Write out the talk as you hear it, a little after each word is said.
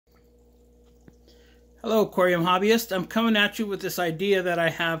Hello, Aquarium hobbyist. I'm coming at you with this idea that I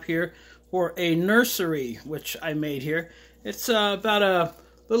have here for a nursery, which I made here. It's about a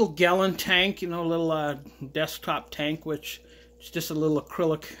little gallon tank, a little desktop tank, which is just a little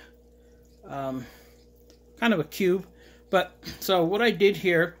acrylic, kind of a cube. But so what I did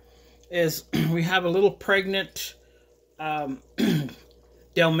here is we have a little pregnant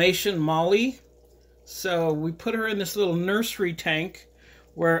dalmatian Molly. So we put her in this little nursery tank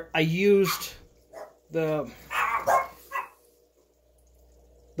where I used the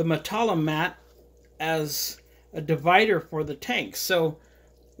matala mat as a divider for the tank. So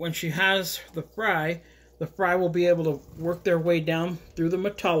when she has the fry will be able to work their way down through the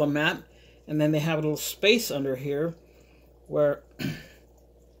matala mat, and then they have a little space under here where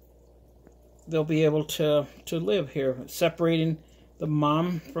they'll be able to live here, separating the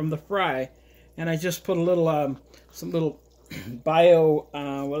mom from the fry. And I just put a little some little bio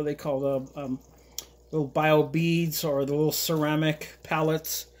what do they call the little bio beads, or the little ceramic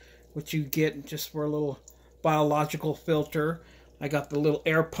pellets, which you get just for a little biological filter. I got the little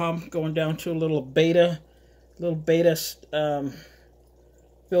air pump going down to a little beta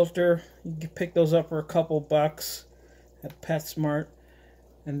filter. You can pick those up for a couple bucks at PetSmart.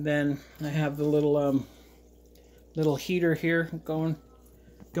 And then I have the little little heater here going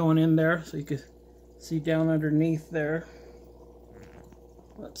in there, so you can see down underneath there.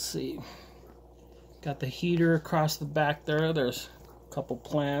 Let's see. Got the heater across the back there. There's a couple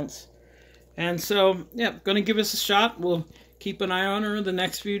plants. And so, yeah, going to give us a shot. We'll keep an eye on her the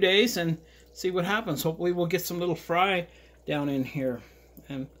next few days and see what happens. Hopefully we'll get some little fry down in here.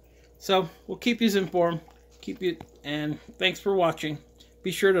 And so we'll keep you informed. And thanks for watching. Be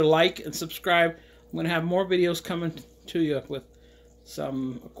sure to like and subscribe. I'm going to have more videos coming to you with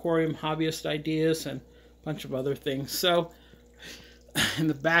some aquarium hobbyist ideas and a bunch of other things. So in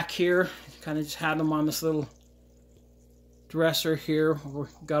the back here, kind of just had them on this little dresser here. We've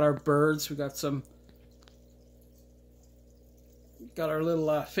got our birds. We got our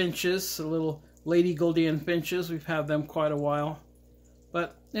little finches, the little lady Goldian finches. We've had them quite a while.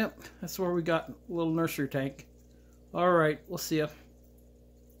 But yep, that's where we got a little nursery tank. All right, we'll see you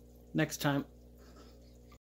next time.